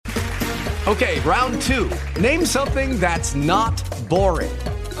Okay, round two. Name something that's not boring.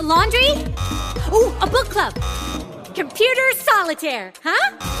 A laundry? Ooh, a book club. Computer solitaire,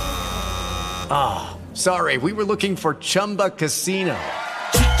 huh? Ah, sorry, we were looking for Chumba Casino.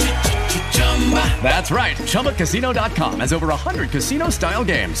 That's right, ChumbaCasino.com has over 100 casino-style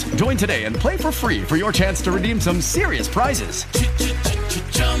games. Join today and play for free for your chance to redeem some serious prizes.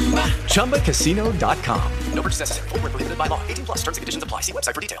 ChumbaCasino.com. No purchase necessary. Void where prohibited by law. 18 plus terms and conditions apply. See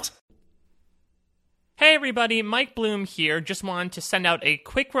website for details. Hey everybody, Mike Bloom here. Just wanted to send out a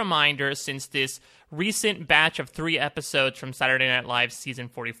quick reminder since this recent batch of 3 episodes from Saturday Night Live Season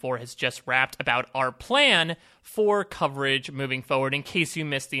 44 has just wrapped about our plan for coverage moving forward. In case you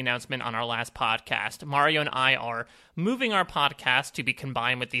missed the announcement on our last podcast, Mario and I are moving our podcast to be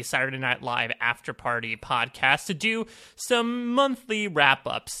combined with the Saturday Night Live After Party podcast to do some monthly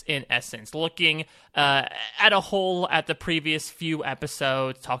wrap-ups, in essence, looking at a whole at the previous few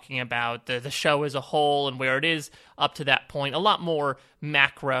episodes, talking about the show as a whole and where it is up to that point, a lot more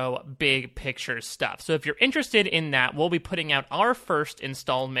macro, big picture stuff. So if you're interested in that, we'll be putting out our first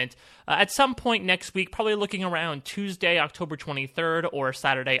installment at some point next week, probably looking around Tuesday, October 23rd or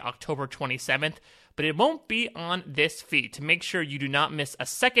Saturday, October 27th. But it won't be on this feed. To make sure you do not miss a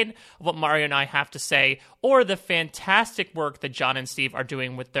second of what Mario and I have to say, or the fantastic work that John and Steve are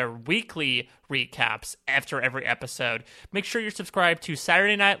doing with their weekly recaps after every episode, make sure you're subscribed to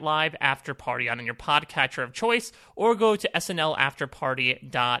Saturday Night Live After Party on your podcatcher of choice, or go to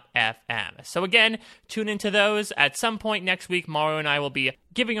snlafterparty.fm. So again, tune into those. At some point next week, Mario and I will be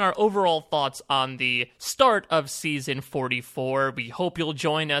giving our overall thoughts on the start of season 44. We hope you'll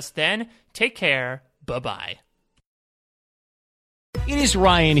join us then. Take care. Bye-bye. It is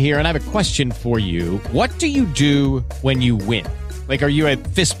Ryan here, and I have a question for you. What do you do when you win? Like, are you a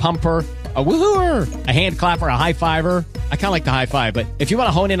fist pumper, a woohooer, a hand clapper, a high fiver? I kind of like the high five, but if you want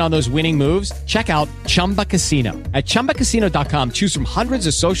to hone in on those winning moves, check out Chumba Casino. At ChumbaCasino.com, choose from hundreds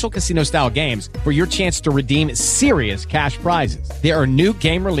of social casino-style games for your chance to redeem serious cash prizes. There are new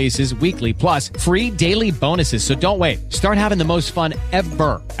game releases weekly, plus free daily bonuses, so don't wait. Start having the most fun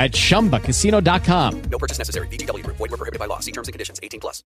ever at ChumbaCasino.com. No purchase necessary. VGW Group. Void where prohibited by law. See terms and conditions. 18 plus.